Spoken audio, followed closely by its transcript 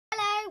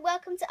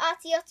welcome to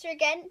Arty Otter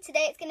again.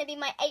 Today it's going to be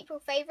my April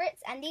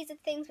favourites, and these are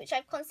things which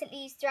I've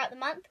constantly used throughout the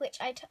month, which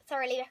I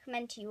thoroughly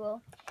recommend to you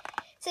all.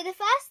 So the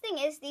first thing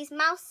is these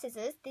mouse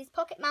scissors, these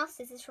pocket mouse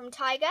scissors from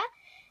Tiger.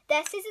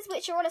 They're scissors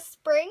which are on a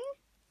spring,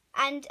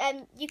 and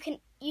you can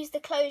use the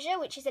closure,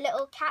 which is a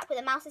little cap with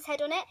a mouse's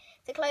head on it,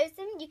 to close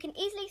them. You can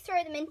easily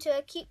throw them into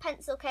a cute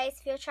pencil case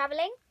if you're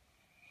travelling.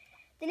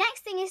 The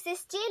next thing is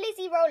this Dear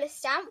Lizzie roller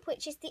stamp,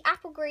 which is the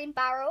apple green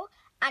barrel,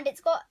 and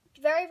it's got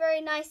very, very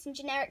nice and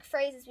generic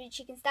phrases which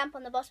you can stamp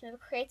on the bottom of a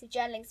creative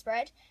journaling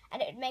spread,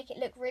 and it would make it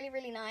look really,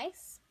 really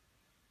nice.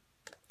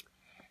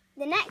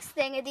 The next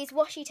thing are these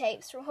washi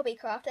tapes from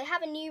Hobbycraft. They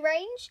have a new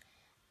range.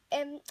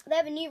 In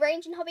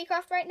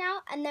Hobbycraft right now,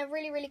 and they're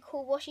really, really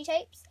cool washi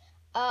tapes.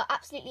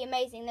 Absolutely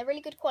amazing. They're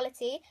really good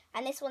quality,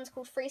 and this one's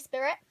called Free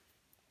Spirit.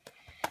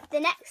 The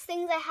next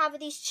things I have are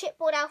these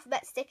chipboard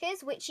alphabet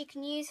stickers, which you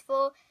can use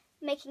for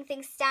making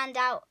things stand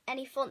out.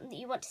 Any font that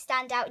you want to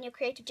stand out in your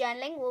creative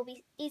journaling will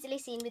be easily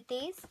seen with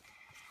these.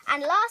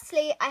 And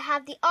lastly, I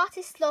have the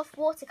Artist Loft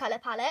watercolour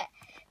palette.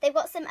 They've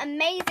got some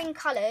amazing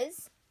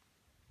colours,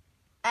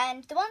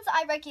 and the ones that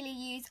I regularly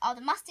use are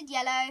the mustard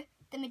yellow,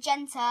 the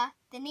magenta,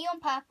 the neon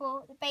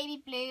purple, the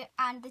baby blue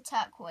and the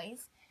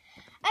turquoise.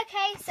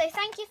 Okay, so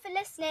thank you for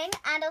listening,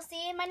 and I'll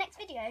see you in my next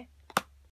video.